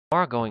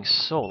are going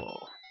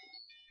solo.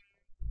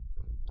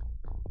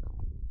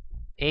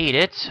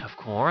 Aided, of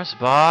course,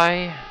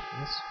 by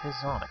this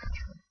Physonica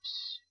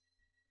troops.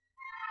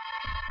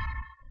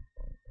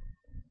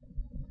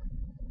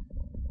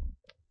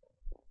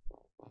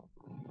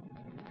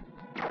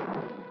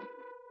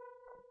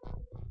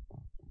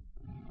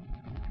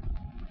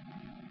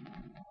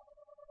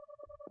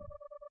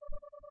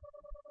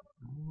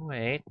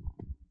 Wait.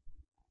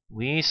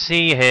 We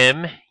see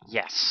him.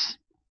 Yes.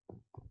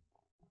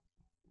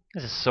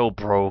 This is so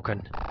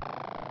broken. Damn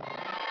it.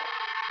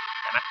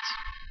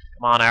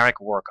 Come on, Eric,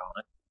 work on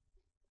it.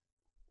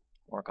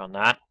 Work on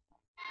that.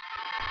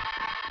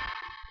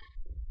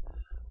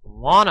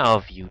 One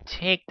of you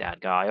take that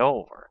guy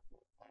over.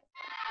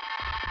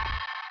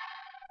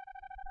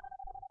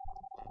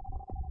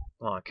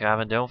 Come on,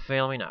 Kevin, don't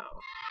fail me now.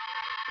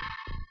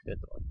 Good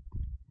boy.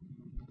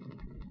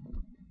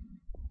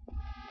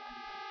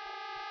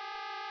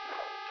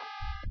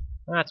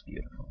 That's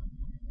beautiful.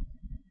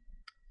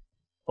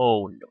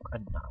 Oh, look,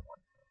 another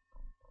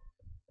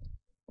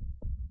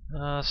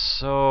one.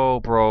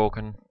 So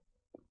broken.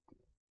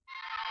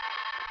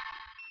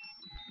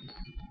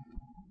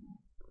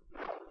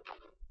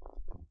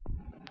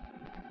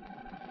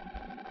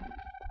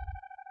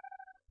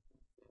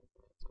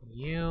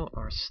 You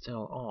are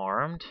still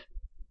armed.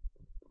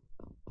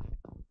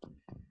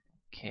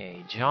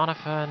 Okay,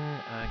 Jonathan,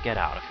 get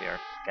out of here.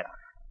 Get out.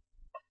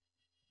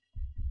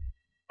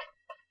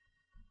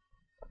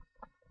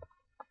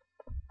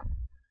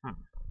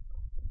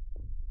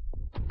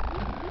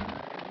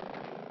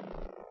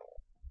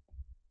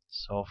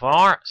 So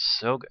far,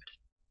 so good.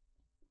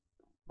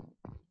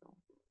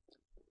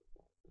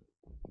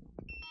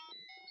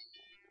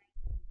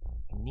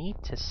 We need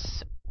to...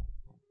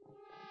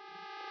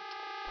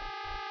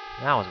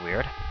 That was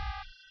weird.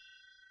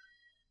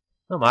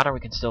 No matter, we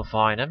can still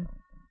find him.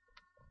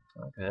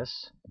 Like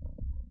this.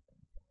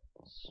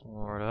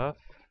 Sort of.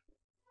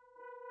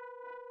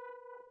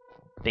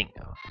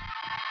 Bingo.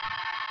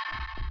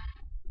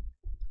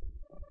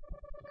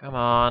 Come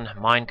on,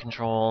 mind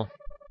control.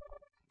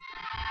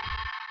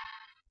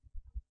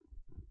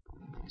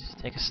 Just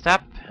take a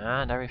step,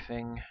 and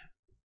everything...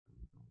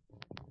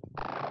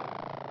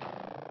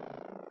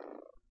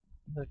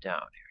 Go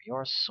down here.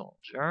 You're a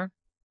soldier.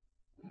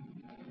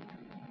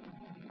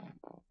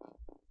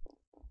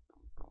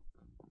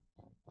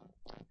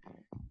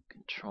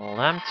 Control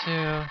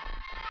M2.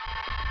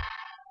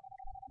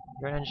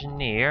 You're an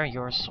engineer,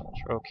 you're a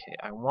soldier. Okay,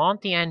 I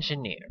want the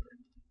engineer.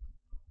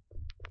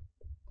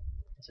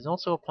 This is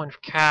also a point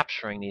of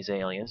capturing these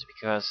aliens,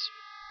 because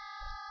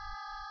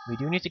we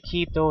do need to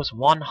keep those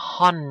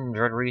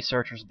 100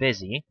 researchers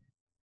busy.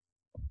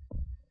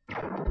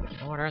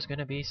 Or there's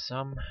gonna be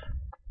some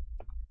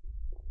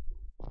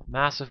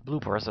massive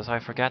bloopers as I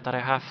forget that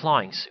I have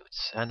flying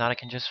suits, and that I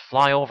can just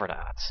fly over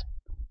that.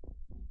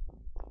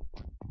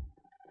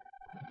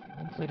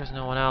 Hopefully there's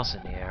no one else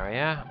in the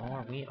area,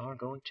 or we are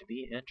going to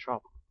be in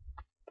trouble.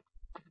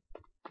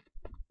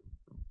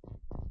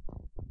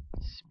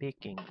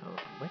 Speaking of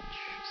which,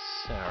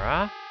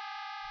 Sarah,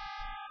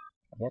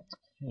 get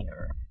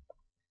here.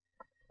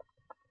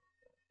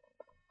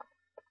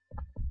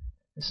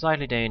 It's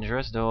slightly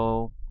dangerous,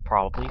 though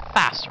probably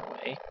faster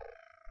way.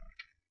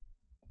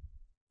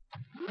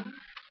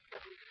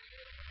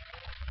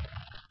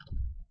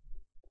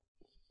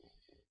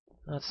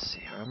 Let's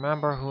see,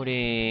 remember who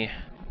the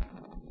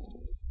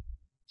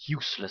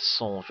useless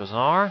soldiers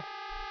are.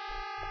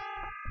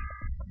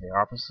 They're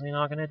obviously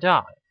not gonna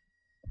die.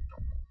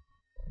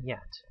 Yet.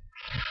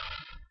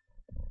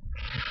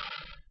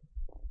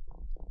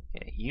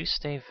 Okay, you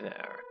stay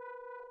there.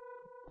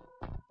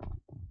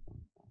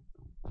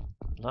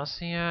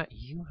 Lucia,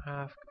 you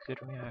have good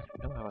reaction.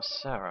 We don't have a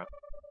Sarah.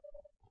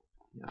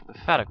 You have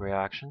pathetic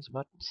reactions,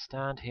 but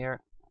stand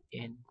here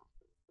in...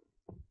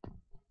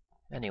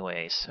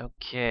 Anyways,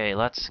 okay,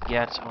 let's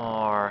get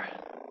our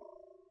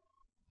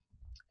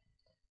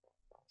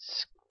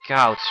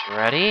scouts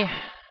ready.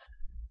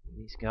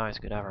 These guys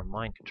could have our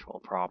mind control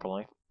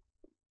properly.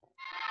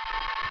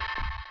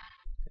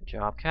 Good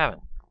job,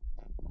 Kevin.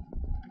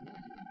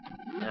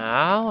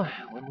 Now,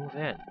 we move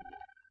in.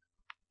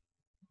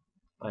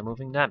 By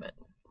moving them in.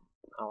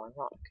 How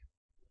ironic.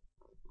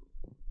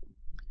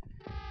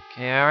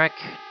 Okay, Eric.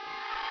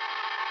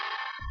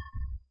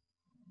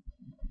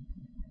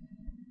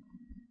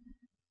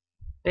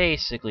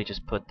 Basically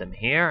just put them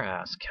here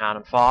as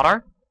cannon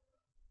fodder.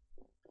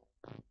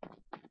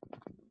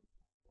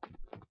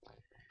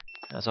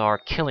 As our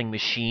killing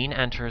machine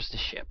enters the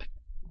ship.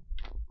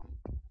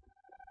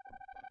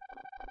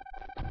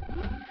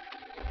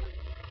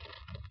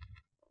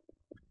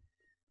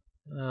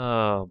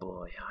 Oh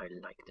boy, I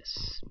like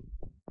this.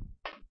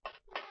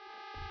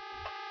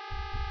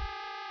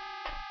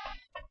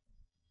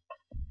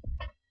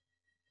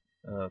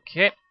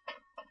 Okay.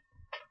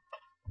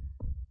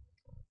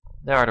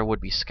 There are the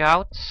would-be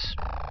scouts.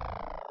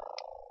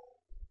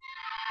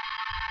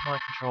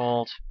 Mind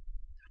controlled.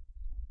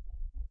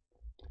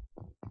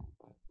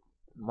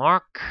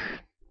 Mark.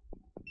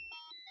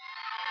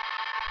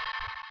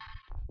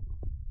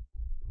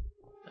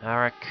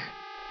 Eric.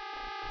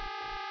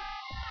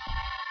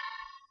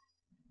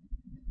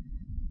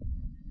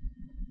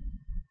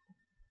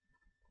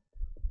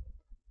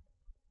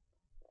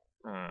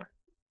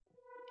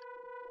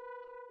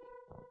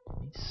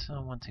 Need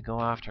someone to go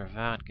after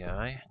that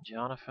guy.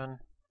 Jonathan,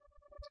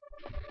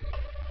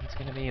 it's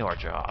gonna be your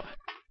job.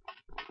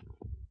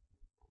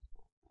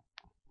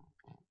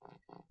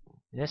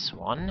 This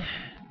one.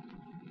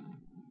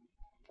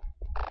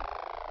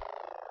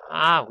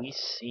 Ah, we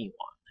see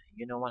one.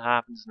 You know what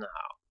happens now.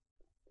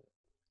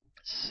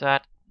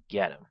 Set,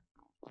 get him.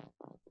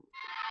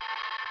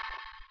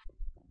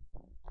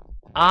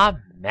 A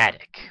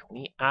medic.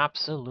 We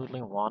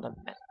absolutely want a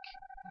medic.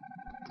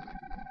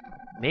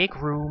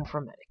 Make room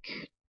for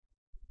medic.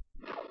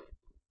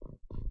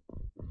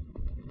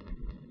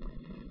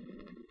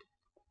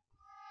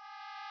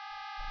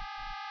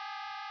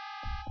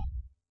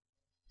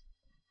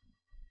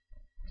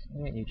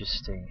 Okay, you just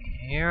stay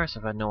here so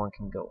that no one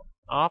can go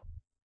up.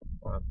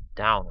 Or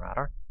down,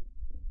 rather.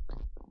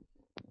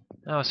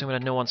 Now, assuming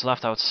that no one's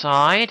left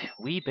outside,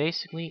 we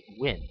basically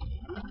win.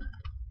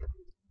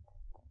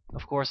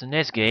 Of course, in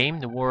this game,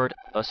 the word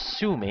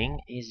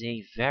assuming is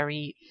a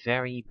very,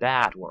 very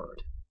bad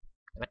word.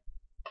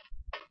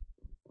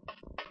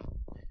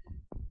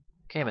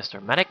 Okay,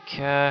 Mr. Medic,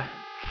 yeah.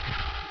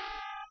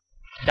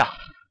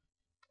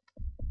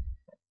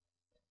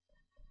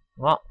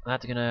 Well,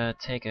 that's gonna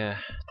take a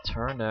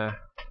turn to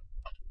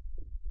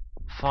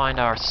find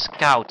our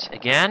scout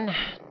again.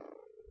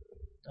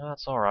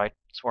 That's alright,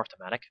 it's worth the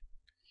medic.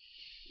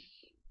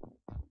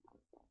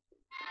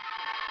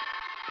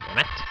 Damn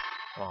it.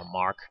 Come on,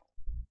 Mark.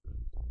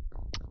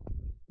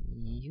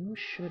 You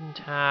shouldn't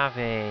have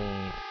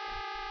a...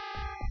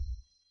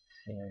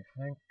 I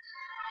think...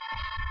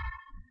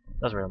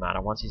 Doesn't really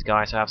matter. Once these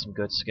guys have some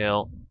good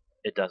skill,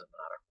 it doesn't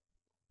matter.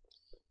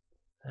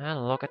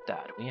 And look at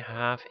that. We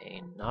have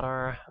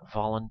another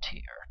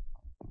volunteer.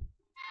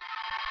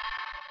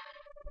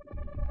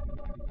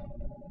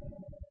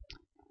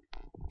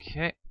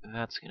 Okay,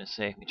 that's gonna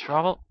save me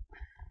trouble.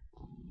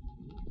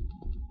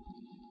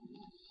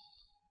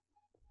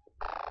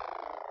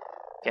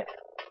 Okay.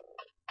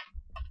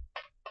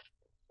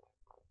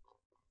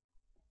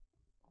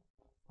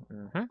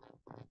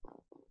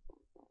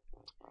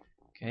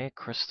 Okay,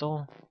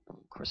 Crystal.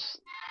 Jeez.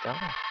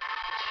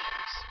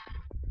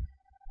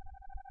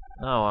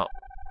 Oh well.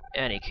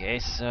 Any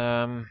case,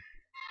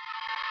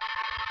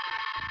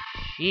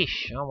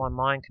 sheesh, I want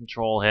mind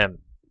control him.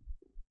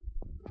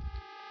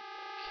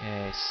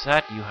 Okay,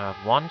 Set, you have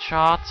one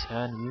shot,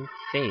 and you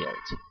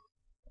failed.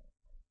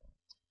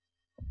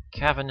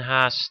 Kevin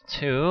has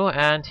 2,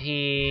 and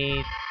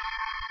he...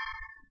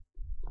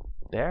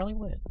 barely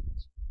wins.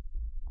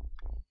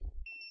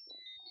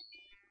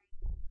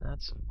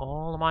 That's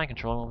all the mind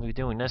control we'll be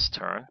doing this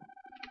turn.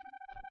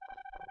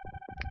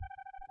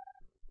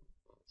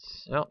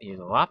 So, you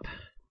go up.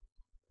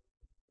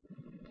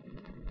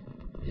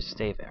 Just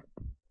stay there.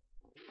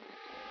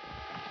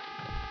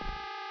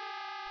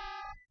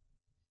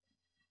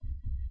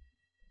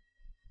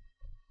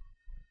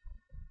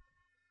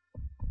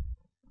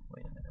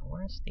 Wait a minute,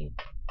 where's the...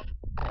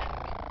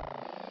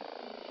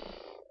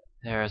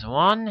 There's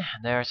 1,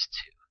 there's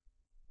 2.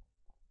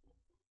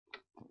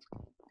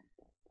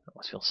 I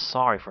almost feel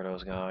sorry for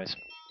those guys.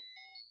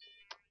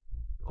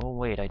 Oh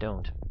wait, I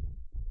don't.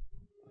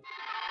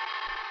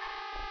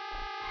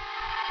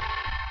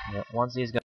 Yeah, once these guys